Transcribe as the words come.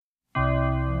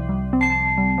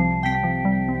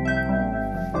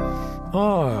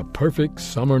Ah, perfect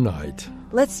summer night.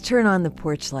 Let's turn on the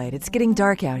porch light. It's getting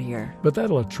dark out here. But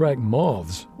that'll attract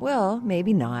moths. Well,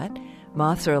 maybe not.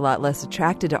 Moths are a lot less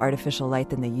attracted to artificial light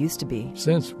than they used to be.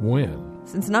 Since when?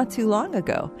 Since not too long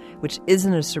ago, which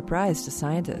isn't a surprise to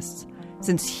scientists.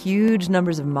 Since huge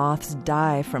numbers of moths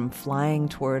die from flying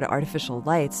toward artificial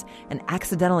lights and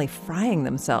accidentally frying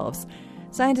themselves,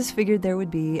 scientists figured there would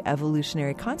be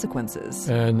evolutionary consequences.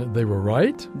 And they were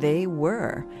right? They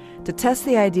were. To test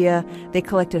the idea, they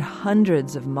collected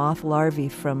hundreds of moth larvae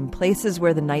from places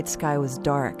where the night sky was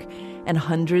dark and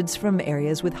hundreds from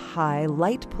areas with high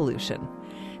light pollution.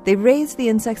 They raised the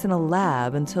insects in a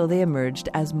lab until they emerged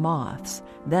as moths.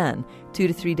 Then, 2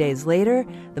 to 3 days later,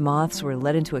 the moths were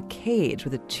let into a cage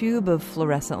with a tube of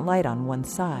fluorescent light on one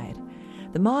side.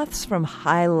 The moths from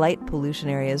high light pollution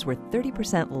areas were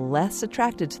 30% less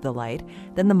attracted to the light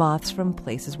than the moths from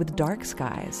places with dark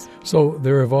skies. So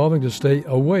they're evolving to stay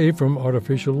away from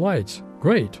artificial lights.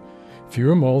 Great.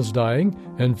 Fewer moths dying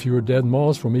and fewer dead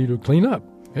moths for me to clean up.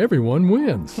 Everyone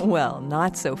wins. Well,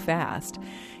 not so fast.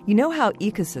 You know how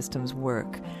ecosystems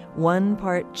work. One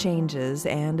part changes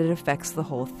and it affects the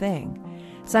whole thing.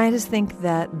 Scientists think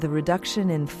that the reduction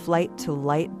in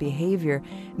flight-to-light behavior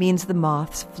means the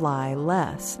moths fly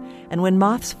less. And when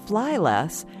moths fly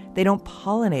less, they don't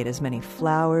pollinate as many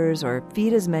flowers or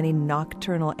feed as many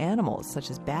nocturnal animals, such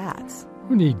as bats.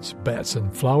 Who needs bats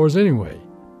and flowers anyway?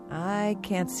 I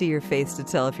can't see your face to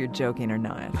tell if you're joking or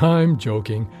not. I'm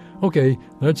joking. Okay,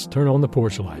 let's turn on the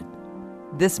porch light.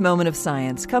 This moment of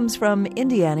science comes from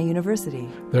Indiana University.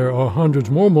 There are hundreds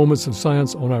more moments of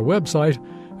science on our website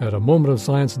at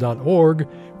amomentofscience.org,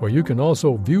 where you can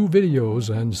also view videos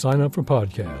and sign up for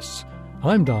podcasts.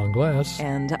 I'm Don Glass.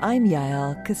 And I'm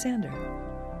Yael Cassander.